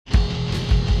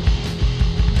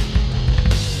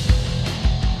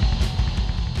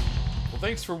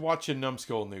Thanks for watching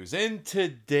Numbskull News. And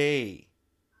today,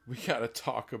 we got to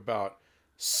talk about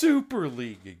Super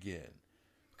League again.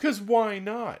 Because why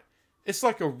not? It's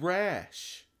like a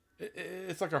rash.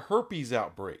 It's like a herpes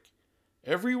outbreak.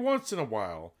 Every once in a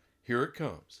while, here it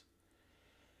comes.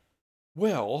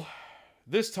 Well,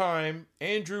 this time,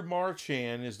 Andrew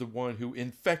Marchand is the one who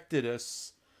infected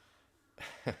us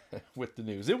with the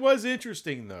news. It was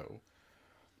interesting, though,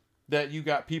 that you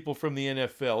got people from the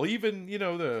NFL, even,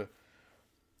 the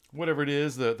whatever it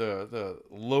is, the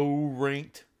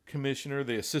low-ranked commissioner,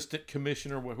 the assistant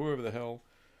commissioner, whoever the hell,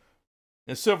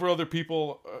 and several other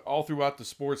people all throughout the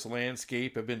sports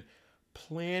landscape have been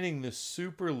planning the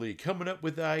Super League, coming up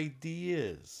with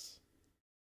ideas,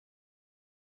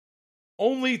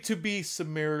 only to be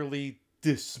summarily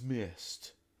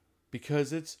dismissed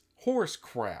because it's horse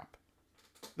crap.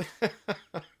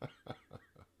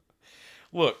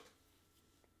 Look,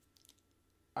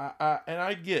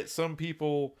 I get some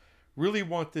people really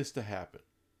want this to happen,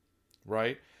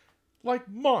 right? Like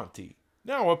Monty.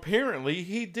 Now, apparently,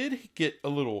 he did get a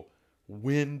little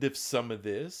wind of some of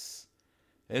this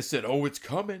and said, oh, it's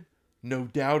coming. No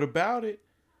doubt about it.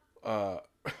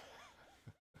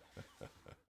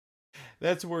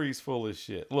 That's where he's full of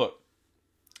shit. Look,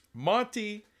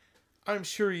 Monty, I'm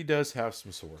sure he does have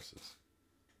some sources.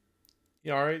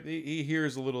 Yeah, all right, he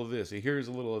hears a little of this. He hears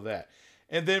a little of that.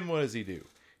 And then what does he do?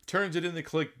 Turns it into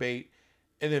clickbait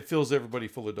and then fills everybody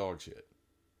full of dog shit.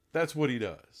 That's what he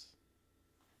does.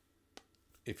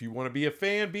 If you want to be a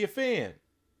fan, be a fan.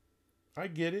 I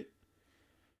get it.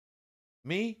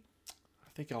 Me, I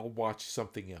think I'll watch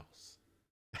something else.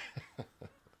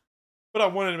 But I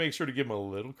wanted to make sure to give him a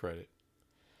little credit.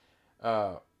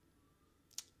 The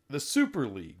Super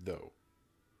League, though,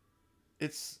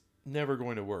 it's never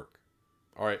going to work.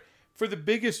 All right. For the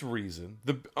biggest reason,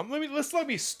 let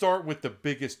me start with the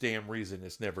biggest damn reason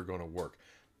it's never going to work.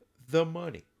 The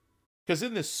money. Because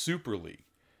in this Super League,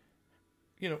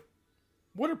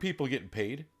 what are people getting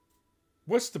paid?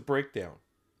 What's the breakdown?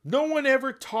 No one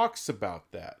ever talks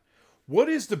about that. What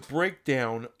is the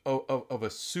breakdown of a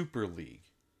Super League?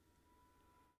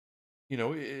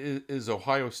 Is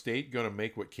Ohio State going to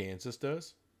make what Kansas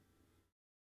does?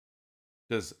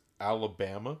 Does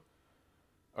Alabama?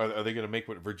 Are they going to make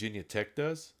what Virginia Tech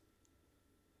does?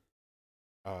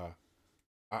 I'm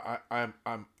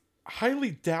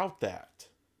highly doubt that.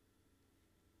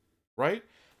 Right?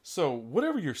 So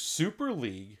whatever your Super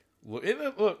League, look.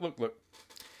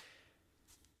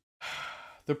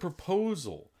 The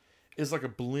proposal is like a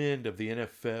blend of the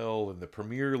NFL and the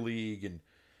Premier League and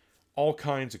all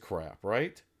kinds of crap,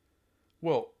 right?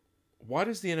 Well, why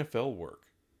does the NFL work?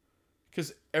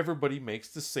 Because everybody makes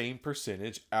the same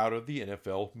percentage out of the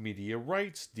NFL media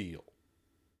rights deal.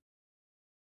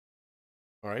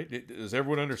 All right? Does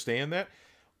everyone understand that?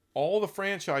 All the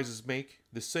franchises make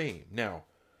the same. Now,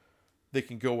 they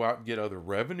can go out and get other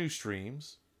revenue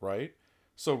streams, right?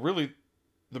 So really,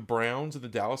 the Browns and the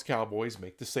Dallas Cowboys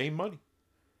make the same money.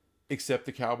 Except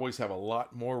the Cowboys have a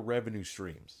lot more revenue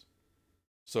streams.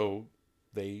 So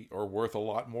they are worth a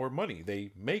lot more money.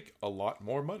 They make a lot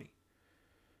more money.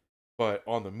 But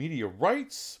on the media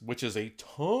rights, which is a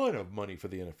ton of money for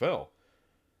the NFL,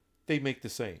 they make the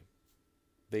same.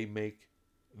 They make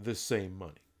the same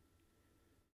money.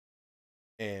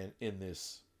 And in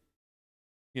this,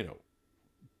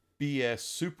 BS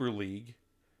Super League,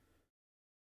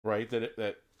 right,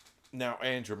 that now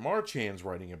Andrew Marchand's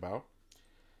writing about,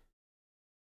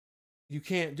 you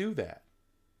can't do that.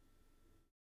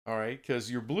 All right, because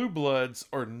your blue bloods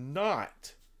are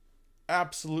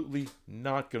absolutely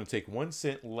not going to take 1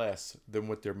 cent less than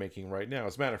what they're making right now.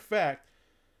 As a matter of fact,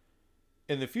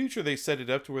 in the future, they set it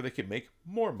up to where they can make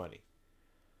more money.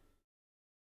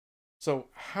 So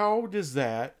how does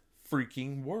that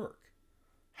freaking work?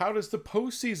 How does the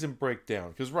postseason break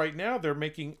down? Because right now they're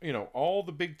making, all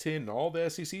the Big Ten and all the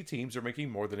SEC teams are making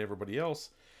more than everybody else.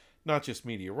 Not just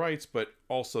media rights, but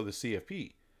also the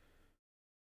CFP.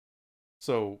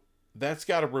 So that's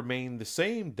got to remain the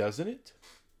same, doesn't it?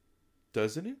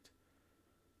 Doesn't it?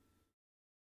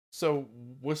 So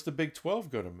what's the Big 12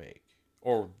 going to make?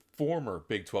 Or former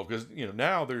Big 12? Because,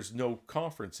 now there's no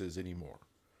conferences anymore.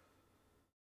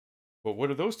 But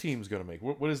what are those teams going to make?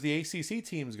 What is the ACC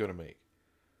teams going to make?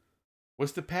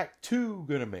 What's the Pac-2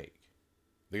 going to make?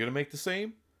 They're going to make the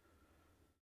same?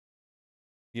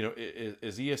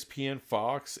 Is ESPN,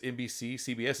 Fox, NBC,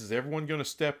 CBS, is everyone going to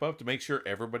step up to make sure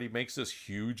everybody makes this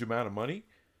huge amount of money?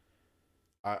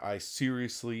 I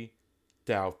seriously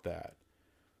doubt that.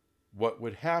 What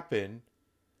would happen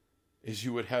is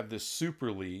you would have this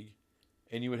Super League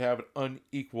and you would have an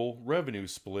unequal revenue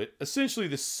split, essentially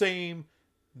the same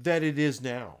that it is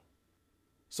now.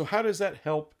 So how does that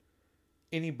help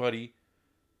anybody,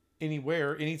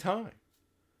 anywhere, anytime?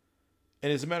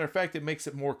 And as a matter of fact, it makes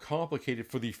it more complicated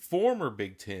for the former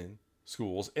Big Ten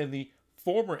schools and the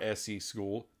former SEC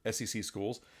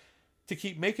schools to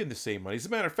keep making the same money. As a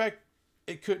matter of fact,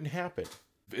 it couldn't happen.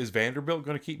 Is Vanderbilt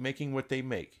going to keep making what they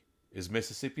make? Is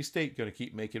Mississippi State going to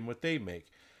keep making what they make?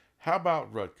 How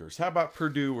about Rutgers? How about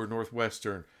Purdue or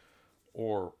Northwestern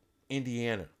or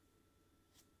Indiana?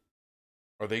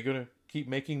 Are they going to keep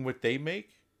making what they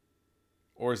make?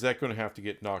 Or is that going to have to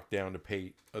get knocked down to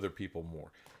pay other people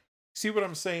more? See what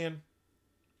I'm saying?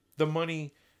 The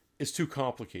money is too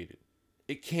complicated.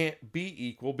 It can't be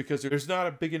equal because there's not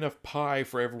a big enough pie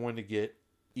for everyone to get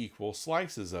equal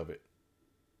slices of it.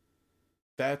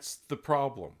 That's the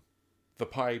problem. The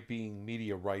pie being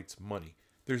media rights money.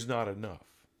 There's not enough.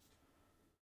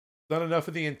 Not enough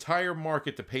of the entire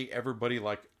market to pay everybody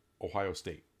like Ohio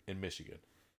State and Michigan.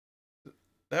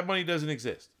 That money doesn't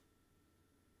exist.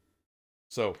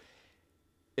 So,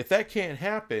 if that can't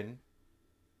happen,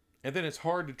 and then it's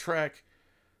hard to track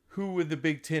who in the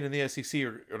Big Ten and the SEC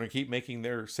are going to keep making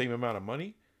their same amount of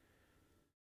money.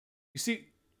 You see,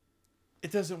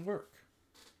 it doesn't work.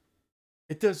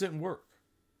 It doesn't work.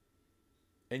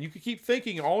 And you can keep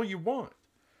thinking all you want.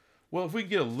 Well, if we can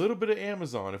get a little bit of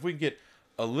Amazon, if we can get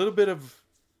a little bit of...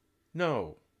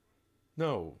 No.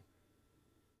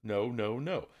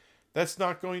 That's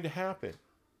not going to happen.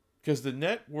 Because the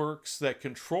networks that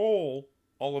control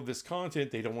all of this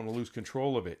content, they don't want to lose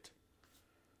control of it.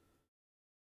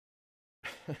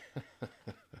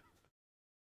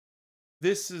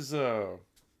 This is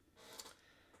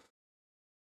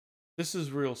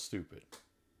real stupid.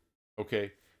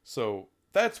 Okay, so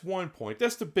that's one point.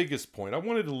 That's the biggest point. I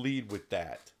wanted to lead with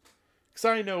that. Because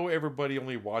I know everybody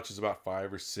only watches about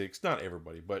 5 or 6, not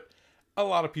everybody, but a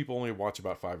lot of people only watch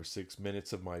about 5 or 6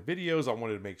 minutes of my videos. I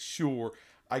wanted to make sure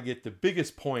I get the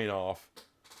biggest point off.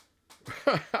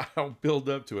 I don't build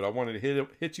up to it. I wanted to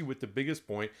hit you with the biggest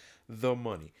point, the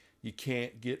money. You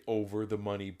can't get over the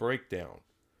money breakdown.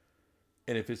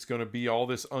 And if it's going to be all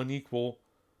this unequal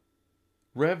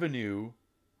revenue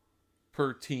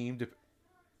per team,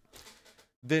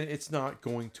 then it's not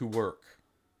going to work.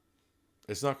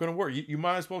 It's not going to work. You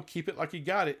might as well keep it like you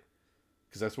got it,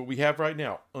 because that's what we have right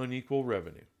now, unequal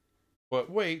revenue.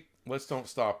 But wait, let's don't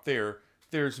stop there.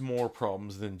 There's more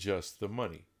problems than just the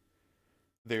money.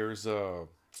 There's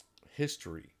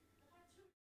history.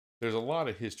 There's a lot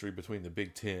of history between the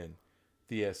Big Ten,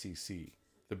 the SEC,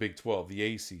 the Big 12,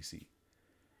 the ACC.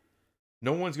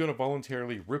 No one's going to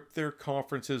voluntarily rip their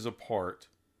conferences apart.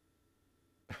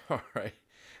 All right.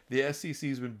 The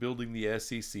SEC's been building the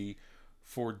SEC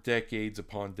for decades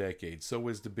upon decades. So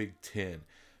is the Big Ten.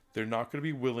 They're not going to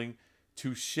be willing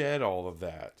to shed all of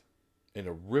that and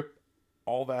to rip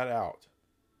all that out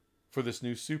for this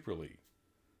new Super League.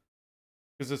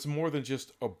 Because it's more than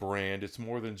just a brand. It's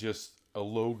more than just a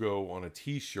logo on a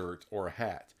t-shirt or a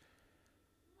hat.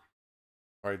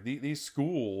 All right, these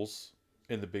schools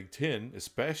in the Big Ten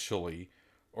especially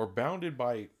are bounded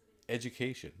by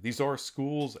education. These are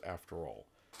schools after all.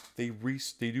 They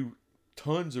do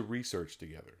tons of research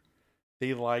together.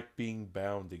 They like being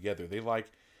bound together. They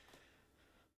like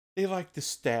the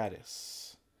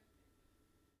status.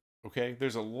 Okay?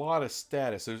 There's a lot of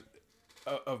status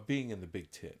of being in the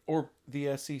Big Ten or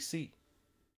the SEC.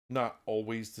 Not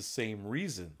always the same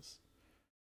reasons.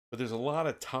 But there's a lot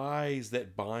of ties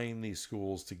that bind these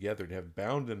schools together and have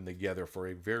bound them together for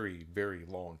a very, very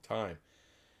long time.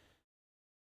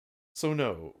 So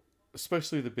no,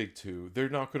 especially the Big Two, they're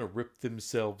not going to rip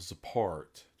themselves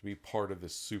apart to be part of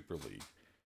this Super League.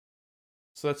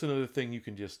 So that's another thing you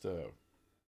can just...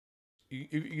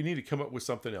 You need to come up with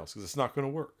something else because it's not going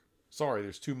to work. Sorry,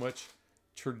 there's too much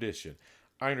tradition.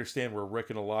 I understand we're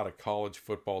wrecking a lot of college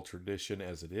football tradition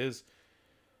as it is.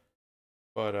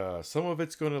 But some of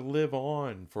it's going to live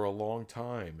on for a long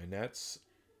time.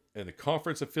 And the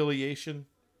conference affiliation,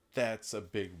 that's a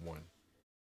big one.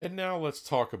 And now let's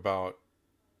talk about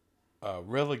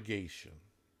relegation.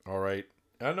 All right.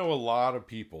 I know a lot of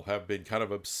people have been kind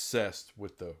of obsessed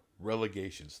with the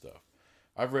relegation stuff.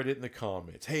 I've read it in the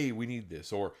comments. Hey, we need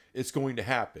this. Or it's going to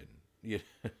happen. Yeah.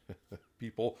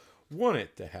 People want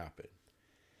it to happen.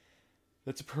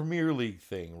 That's a Premier League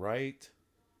thing, right?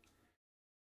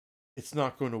 It's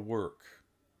not going to work.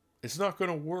 It's not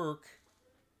going to work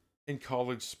in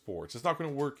college sports. It's not going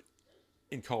to work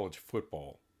in college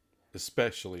football.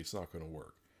 Especially, it's not going to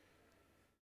work.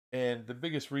 And the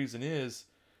biggest reason is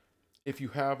if you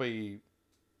have a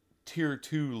tier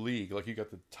 2 league, like you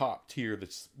got the top tier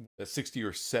that's 60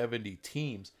 or 70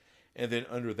 teams, and then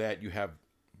under that you have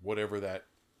whatever that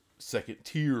second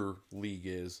tier league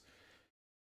is,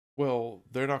 Well,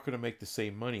 they're not going to make the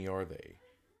same money, are they?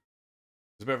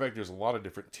 As a matter of fact, there's a lot of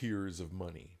different tiers of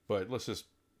money, but let's just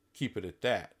keep it at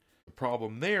that. The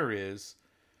problem there is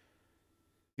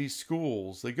these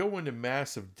schools, they go into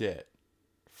massive debt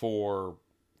for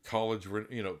college,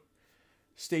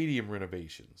 stadium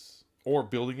renovations or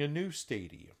building a new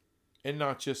stadium, and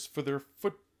not just for their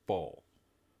football.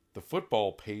 The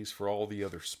football pays for all the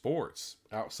other sports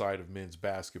outside of men's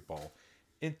basketball,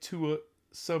 and to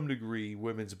some degree,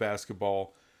 women's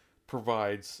basketball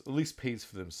provides, at least pays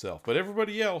for themselves. But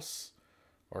everybody else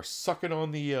are sucking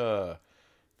on the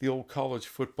old college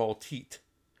football teat.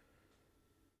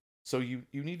 So you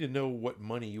need to know what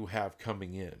money you have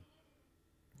coming in.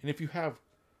 And if you have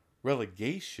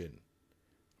relegation,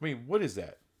 I mean, what is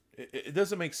that? It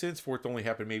doesn't make sense for it to only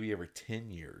happen maybe every 10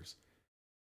 years.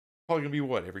 Probably going to be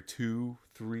what, every 2,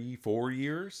 3, 4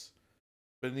 years?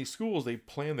 But in these schools, they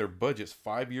plan their budgets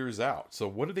 5 years out. So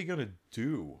what are they going to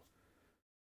do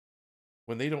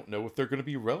when they don't know if they're going to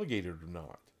be relegated or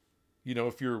not? You know,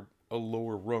 if you're a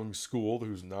lower rung school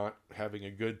who's not having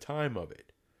a good time of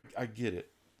it. I get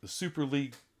it. The Super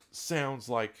League sounds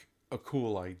like a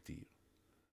cool idea.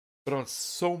 But on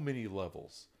so many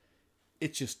levels,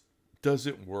 it just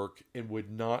doesn't work and would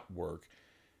not work.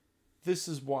 This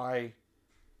is why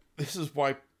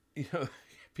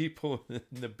people in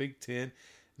the Big Ten,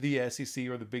 the SEC,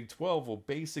 or the Big 12 will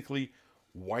basically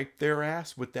wipe their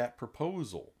ass with that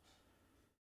proposal.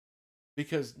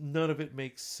 Because none of it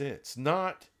makes sense.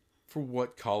 Not for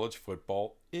what college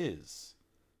football is.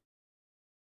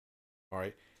 All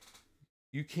right?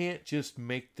 You can't just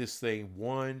make this thing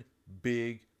one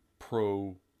big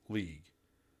pro league.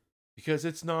 Because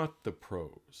it's not the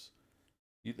pros.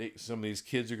 Some of these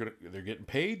kids they're getting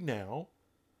paid now.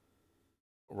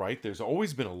 Right? There's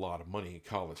always been a lot of money in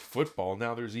college football.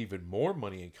 Now there's even more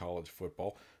money in college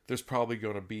football. There's probably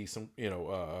going to be some kind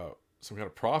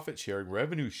of profit sharing,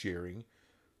 revenue sharing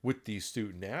with these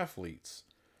student athletes.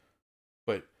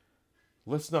 But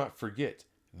let's not forget,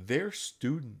 they're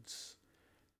students.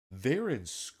 They're in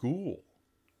school.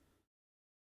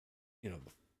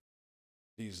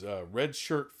 These red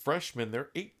shirt freshmen, they're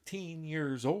 18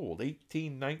 years old,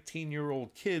 18,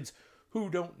 19-year-old kids who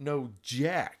don't know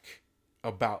jack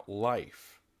about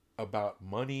life, about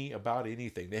money, about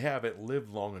anything. They haven't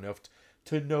lived long enough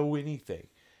to know anything.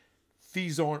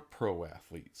 These aren't pro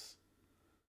athletes.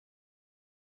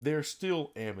 They're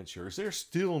still amateurs. They're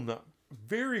still not.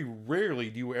 Very rarely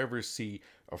do you ever see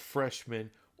a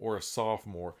freshman or a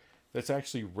sophomore that's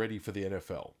actually ready for the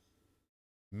NFL.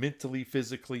 Mentally,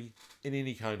 physically, in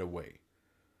any kind of way.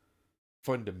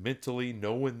 Fundamentally,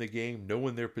 knowing the game,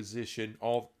 knowing their position,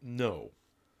 no.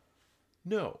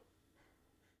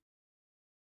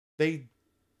 They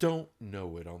don't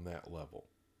know it on that level.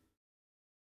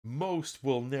 Most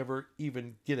will never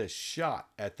even get a shot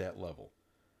at that level.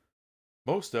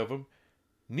 Most of them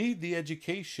need the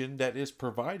education that is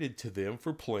provided to them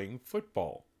for playing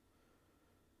football.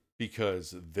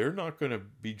 Because they're not going to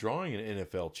be drawing an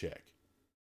NFL check.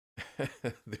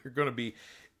 They're going to be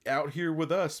out here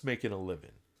with us making a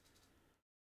living.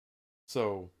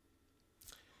 So,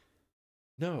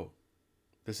 no,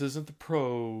 this isn't the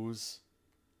pros.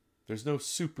 There's no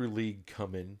Super League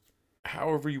coming.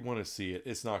 However you want to see it,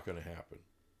 it's not going to happen.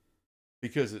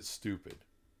 Because it's stupid.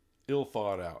 Ill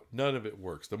thought out. None of it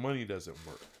works. The money doesn't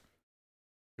work.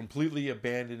 Completely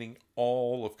abandoning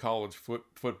all of college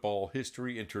football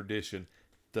history and tradition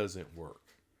doesn't work.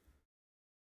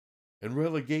 And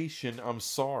relegation, I'm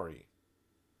sorry,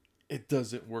 it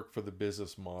doesn't work for the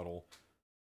business model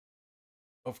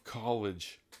of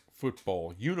college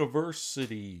football.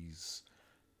 Universities,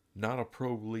 not a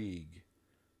pro league.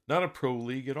 Not a pro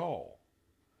league at all.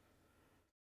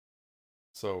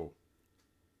 So,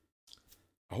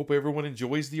 I hope everyone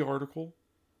enjoys the article.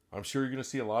 I'm sure you're going to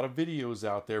see a lot of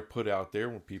videos put out there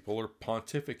when people are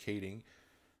pontificating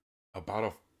about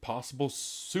a possible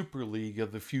Super League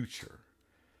of the future.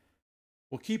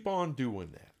 Well, keep on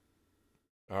doing that.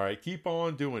 All right, keep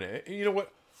on doing it. And you know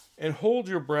what? And hold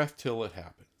your breath till it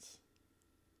happens.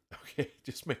 Okay,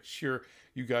 just make sure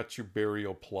you got your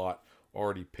burial plot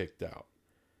already picked out.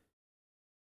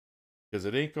 Because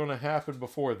it ain't going to happen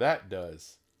before that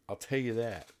does. I'll tell you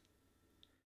that.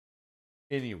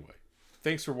 Anyway,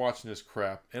 thanks for watching this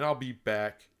crap, and I'll be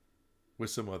back with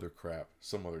some other crap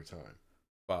some other time.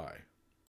 Bye.